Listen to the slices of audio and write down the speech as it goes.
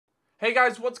Hey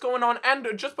guys, what's going on? And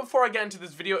just before I get into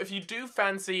this video, if you do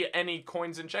fancy any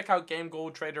coins, then check out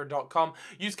GameGoldTrader.com.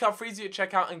 Use code Freezy at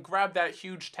checkout and grab that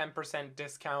huge 10%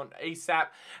 discount ASAP.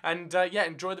 And yeah,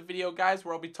 enjoy the video, guys,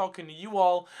 where I'll be talking to you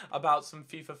all about some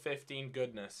FIFA 15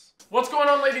 goodness. What's going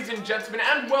on, ladies and gentlemen,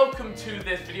 and welcome to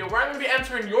this video where I'm going to be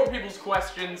answering your people's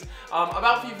questions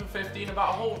about FIFA 15, about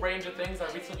a whole range of things.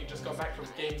 I recently just got back from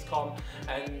Gamescom,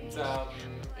 and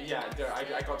yeah,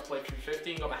 I got to play FIFA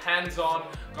 15, got my hands on,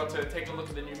 got to take a look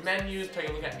at the new menus, take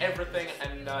a look at everything,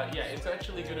 and yeah, it's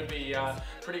actually going to be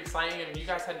pretty exciting. And you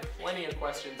guys had plenty of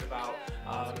questions about,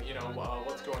 you know,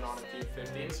 what's going on in FIFA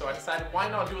 15, so I decided why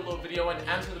not do a little video and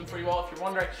answer them for you all. If you're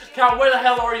wondering, Cal, where the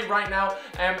hell are you right now?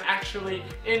 I'm actually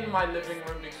in my living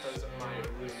room because my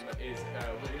room is,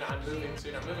 I'm moving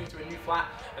soon. I'm moving to a new flat,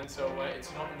 and so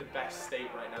it's not in the best state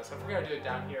right now. So I figured I'd do it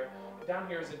down here. Down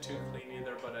here isn't too clean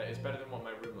either, but it's better than what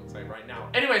my room looks like right now.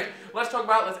 Anyways, let's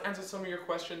answer some of your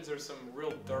questions. There's some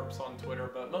real derps on Twitter,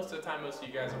 but most of the time, most of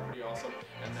you guys are pretty awesome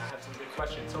and have some good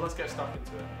questions. So let's get stuck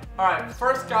into it. All right,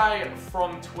 first guy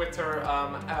from Twitter,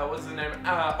 what's his name?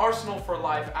 Arsenal for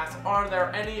Life asks, are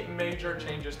there any major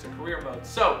changes to career mode?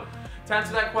 So, to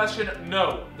answer that question,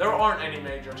 no, there aren't any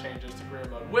major changes to career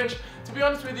mode, which, to be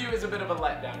honest with you, is a bit of a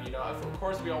letdown. You know, of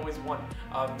course, we always want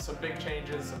some big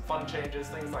changes, some fun changes,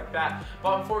 things like that.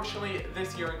 But unfortunately,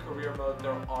 this year in career mode,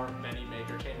 there aren't many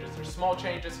major changes. There's small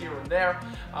changes here and there,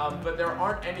 but there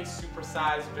aren't any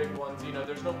super-sized big ones. You know,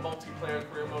 there's no multiplayer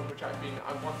career mode, which I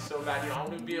want so bad. You know, I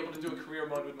want to be able to do a career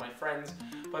mode with my friends,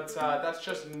 but that's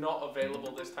just not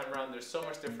available this time around. There's so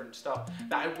much different stuff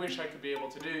that I wish I could be able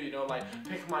to do. You know, like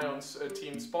pick my own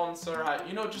team sponsor,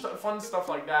 you know, just fun stuff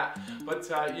like that. But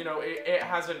you know, it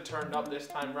hasn't turned up this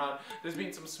time around. There's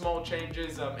been some small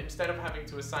changes. Instead of having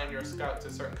to assign your scout to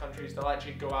certain countries, they'll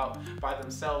actually go out by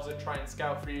themselves and try and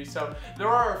scout for you. So there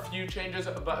are a few changes,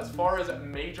 but as far as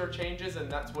major changes,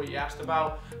 and that's what you asked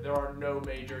about, there are no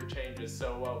major changes.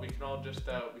 So we can all just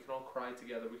we can all cry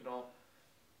together. We can all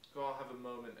go have a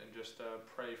moment and just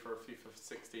pray for FIFA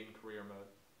 16 career mode.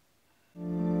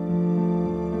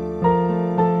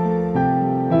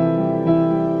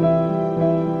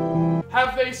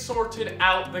 Have they sorted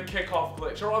out the kickoff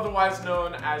glitch, or otherwise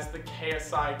known as the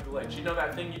KSI glitch? You know,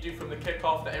 that thing you do from the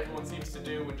kickoff that everyone seems to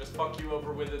do and just fuck you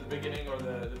over with at the beginning or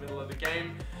the middle of the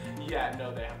game? Yeah,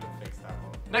 no, they haven't fixed that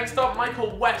one. Next up,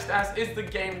 Michael West asks, is the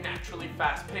game naturally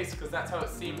fast-paced? Because that's how it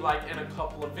seemed like in a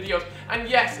couple of videos. And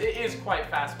yes, it is quite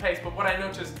fast-paced, but what I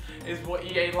noticed is what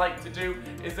EA like to do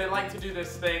is they like to do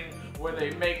this thing where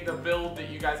they make the build that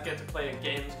you guys get to play at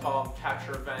Gamescom,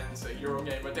 capture events, at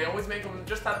Eurogame, but they always make them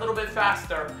just that little bit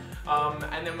faster,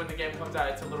 and then when the game comes out,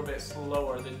 it's a little bit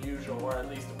slower than usual, or at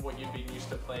least what you've been used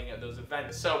to playing at those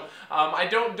events. So I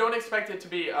don't expect it to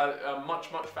be much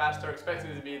faster. Expect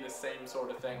it to be the same sort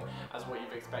of thing as what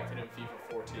you've expected in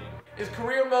FIFA 14. Is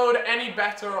career mode any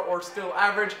better or still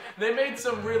average? They made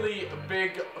some really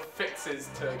big fixes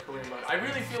to career mode. I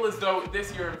really feel as though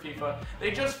this year in FIFA,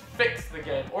 they just fixed the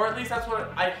game, or at least that's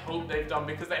what I hope they've done,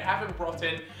 because they haven't brought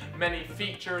in many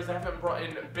features, they haven't brought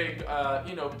in big,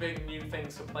 you know, big new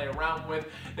things to play around with.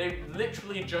 They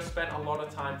literally just spent a lot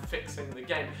of time fixing the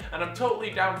game, and I'm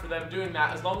totally down for them doing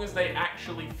that as long as they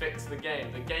actually fix the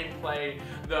game, the gameplay,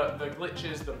 the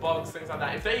glitches, the bugs, things like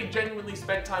that. If they genuinely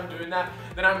spent time doing that,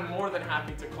 then I'm more than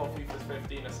happy to call FIFA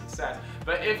 15 a success.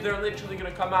 But if they're literally going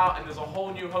to come out and there's a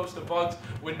whole new host of bugs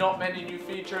with not many new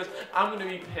features, I'm going to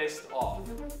be pissed off.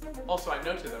 Also, I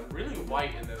noticed I'm really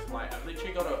white in this light. I've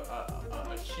literally got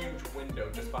a huge window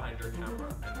just behind your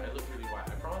camera, and I look really white.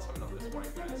 I promise I'm not this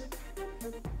white, guys.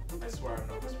 I swear I'm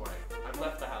not this white. I've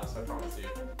left the house, I promise you.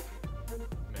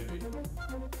 Maybe.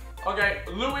 Okay,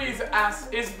 Louise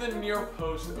asks, is the near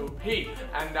post OP?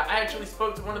 And I actually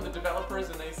spoke to one of the developers,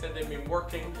 and they said they've been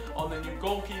working on the new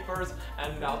goalkeepers,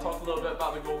 and I'll talk a little bit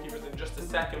about the goalkeepers in just a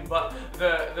second. But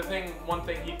one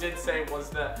thing he did say was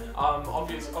that,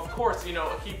 of course, you know,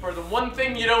 a keeper, the one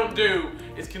thing you don't do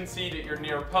is concede at your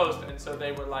near post, and so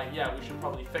they were like, yeah, we should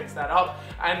probably fix that up.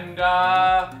 And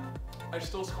I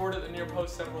still scored at the near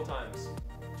post several times.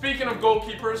 Speaking of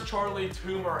goalkeepers, Charlie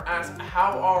Toomer asks,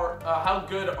 how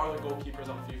good are the goalkeepers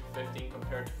on FIFA 15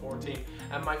 compared to 14?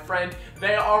 And my friend,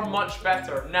 they are much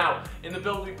better. Now, in the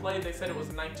build we played, they said it was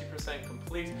 90%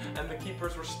 complete, and the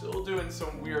keepers were still doing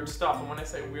some weird stuff. And when I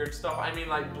say weird stuff, I mean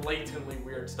like blatantly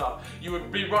weird stuff. You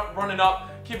would be running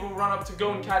up, keeper would run up to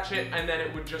go and catch it, and then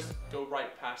it would just go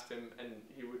right past him, and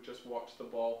he would just watch the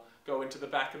ball go into the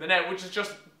back of the net, which is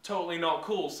just totally not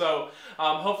cool. So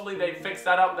hopefully they fix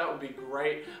that up. That would be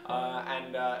great.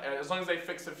 And as long as they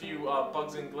fix a few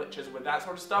bugs and glitches with that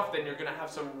sort of stuff, then you're going to have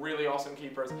some really awesome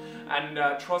keepers.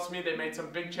 And trust me, they made some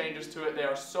big changes to it. They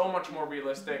are so much more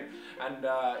realistic. And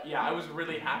yeah, I was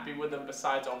really happy with them,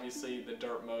 besides obviously the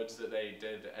dirt modes that they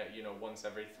did, you know, once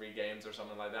every 3 games or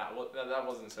something like that. Well, that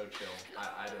wasn't so chill.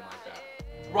 I didn't like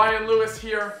that. Ryan Lewis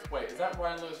here. Wait, is that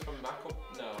Ryan Lewis from Mackle?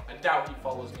 No, I doubt he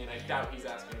follows me, and I doubt he's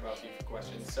asking about FIFA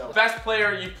questions. So, best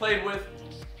player you played with?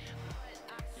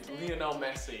 Lionel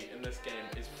Messi in this game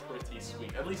is pretty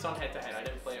sweet, at least on head-to-head. I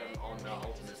didn't play him on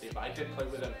Ultimate Team, but I did play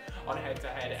with him on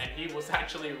head-to-head, and he was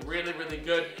actually really, really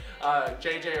good.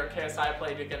 JJ or KSI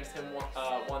played against him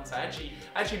once. I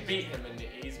actually beat him, and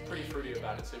he's pretty fruity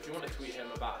about it, so if you want to tweet him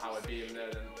about how I beat him there,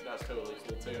 then that's totally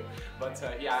cool too. But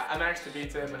yeah, I managed to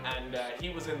beat him, and he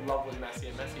was in love with Messi,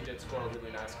 and Messi did score a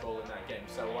really nice goal in that game.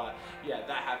 So yeah,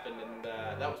 that happened, and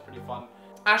that was pretty fun.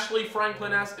 Ashley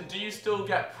Franklin asks, do you still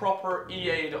get proper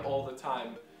EA'd all the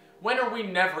time? When are we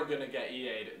never gonna get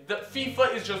EA'd? The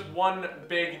FIFA is just one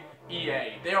big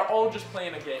EA. They are all just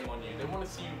playing a game on you. They want to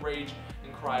see you rage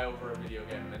and cry over a video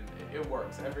game, and it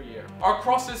works every year. Are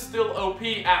crosses still OP?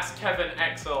 Asks Kevin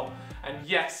XL. And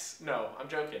yes, no, I'm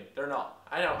joking. They're not.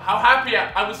 I know. How happy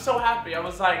I was so happy. I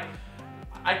was like,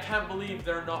 I can't believe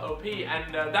they're not OP,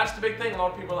 and that's the big thing. A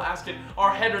lot of people are asking,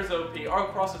 are headers OP? Are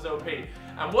crosses OP?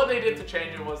 And what they did to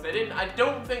change it was I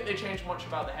don't think they changed much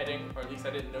about the heading, or at least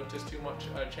I didn't notice too much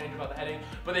change about the heading,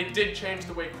 but they did change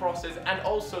the way crosses and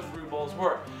also through balls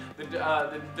work.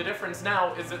 The difference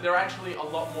now is that they're actually a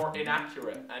lot more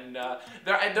inaccurate, and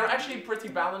they're actually pretty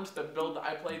balanced. The build that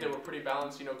I played, they were pretty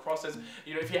balanced. You know, crosses,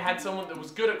 you know, if you had someone that was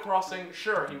good at crossing,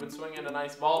 sure, he would swing in a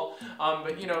nice ball,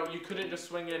 but you know, you couldn't just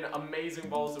swing in amazing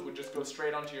balls that would just go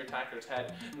straight onto your attacker's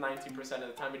head 90% of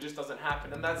the time. It just doesn't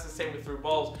happen, and that's the same with through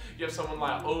balls. You have someone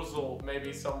like Ozil,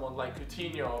 maybe someone like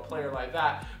Coutinho, a player like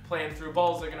that, playing through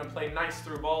balls. They're going to play nice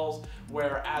through balls,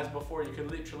 whereas before you could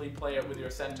literally play it with your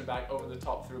centre back over the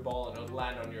top through ball, and it would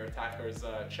land on your attacker's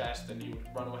chest, and you would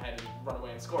run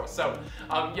away and score. So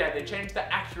yeah, they changed the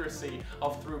accuracy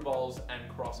of through balls and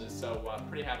crosses, so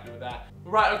pretty happy with that.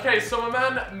 Right, okay, so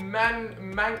my man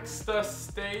Mankster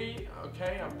Stay,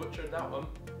 okay, I butchered that one,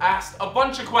 asked a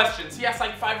bunch of questions. He asked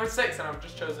like 5 or 6, and I've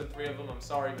just chosen 3 of them. I'm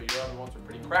sorry, but your other ones were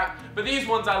pretty crap. But these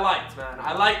ones I liked, man.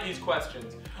 I like these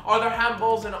questions. Are there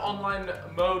handballs in online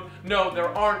mode? No, there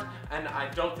aren't, and I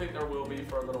don't think there will be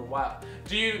for a little while.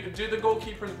 Do the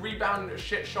goalkeepers rebound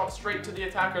shit shots straight to the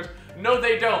attackers? No,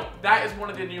 they don't. That is one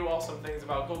of the new awesome things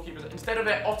about goalkeepers. Instead of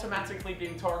it automatically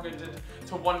being targeted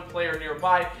to one player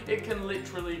nearby, it can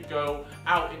literally go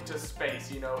out into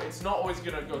space. You know, it's not always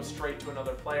gonna go straight to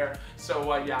another player.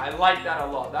 So yeah, I like that a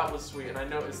lot. That was sweet, and I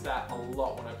noticed that a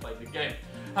lot when I played the game.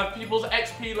 Have people's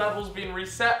XP levels been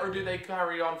reset, or do they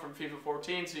carry on from FIFA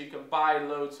 14 so you can buy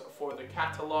loads for the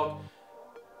catalog?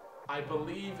 I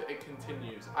believe it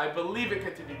continues. I believe it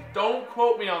continues. Don't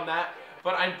quote me on that,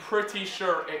 but I'm pretty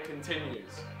sure it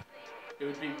continues. It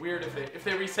would be weird if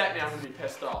they reset me, I'm gonna be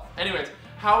pissed off. Anyways,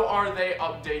 how are they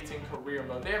updating career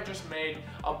mode? They have just made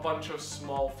a bunch of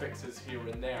small fixes here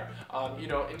and there. You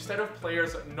know, instead of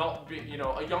players not be, you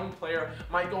know, a young player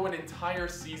might go an entire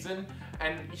season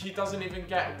and he doesn't even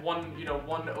get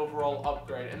one overall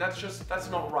upgrade, and that's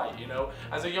not right. You know,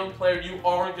 as a young player, you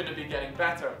are going to be getting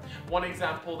better. One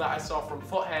example that I saw from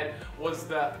Foothead was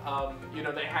that you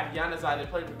know, they had Januzaj. They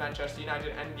played with Manchester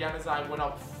United, and Januzaj went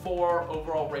up 4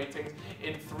 overall ratings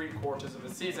in 3/4 of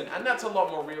the season, and that's a lot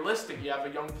more realistic. You have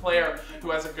a young player who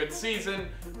has a good season.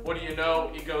 What do you know?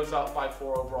 He goes up by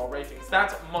 4 overall ratings.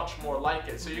 That's much more like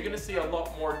it. So you're going to see a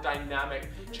lot more dynamic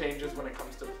changes when it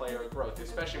comes to player growth,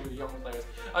 especially with young players.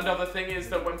 Another thing is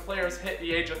that when players hit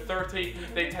the age of 30,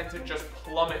 they tend to just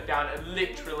plummet down, and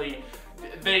literally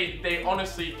they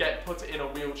honestly get put in a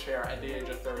wheelchair at the age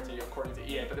of 30, according to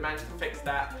EA. But they managed to fix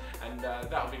that, and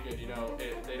that'll be good. You know,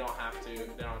 they don't have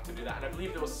to do that. And I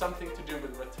believe there was something to do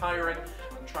with retiring.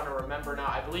 I'm trying to remember now.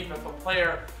 I believe if a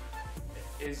player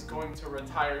is going to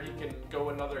retire, he can go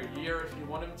another year if you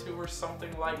want him to, or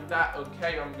something like that.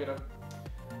 Okay,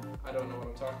 I don't know what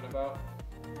I'm talking about.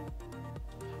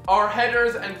 Are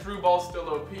headers and through balls still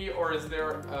OP, or is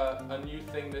there a new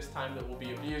thing this time that will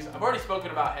be abused? I've already spoken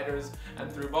about headers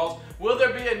and through balls. Will there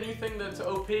be a new thing that's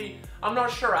OP? I'm not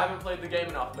sure. I haven't played the game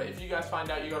enough, but if you guys find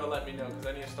out, you gotta let me know, because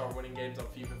I need to start winning games on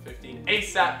FIFA 15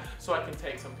 ASAP so I can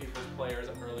take some people's players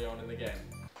early on in the game.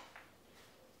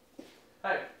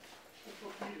 Hey,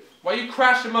 why are you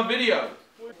crashing my video?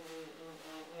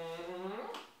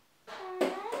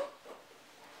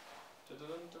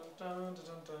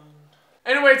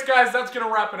 Anyways, guys. guys, that's gonna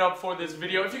wrap it up for this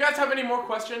video. If you guys have any more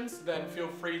questions, then feel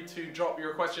free to drop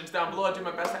your questions down below. I do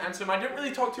my best to answer them. I didn't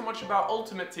really talk too much about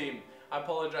Ultimate Team. I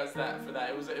apologize for that.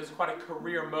 It was quite a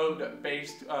career mode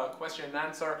based question and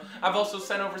answer. I've also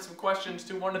sent over some questions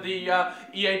to one of the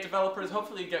EA developers.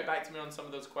 Hopefully you get back to me on some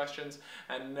of those questions,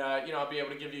 and you know, I'll be able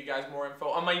to give you guys more info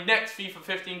on my next FIFA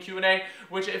 15 Q&A,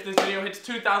 which if this video hits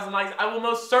 2,000 likes, I will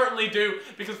most certainly do,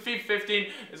 because FIFA 15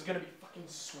 is gonna be fucking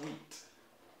sweet.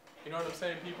 You know what I'm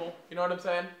saying, people? You know what I'm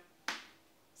saying?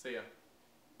 See ya.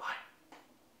 Bye.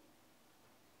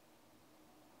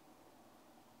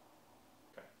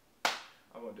 Okay.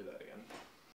 I won't do that again.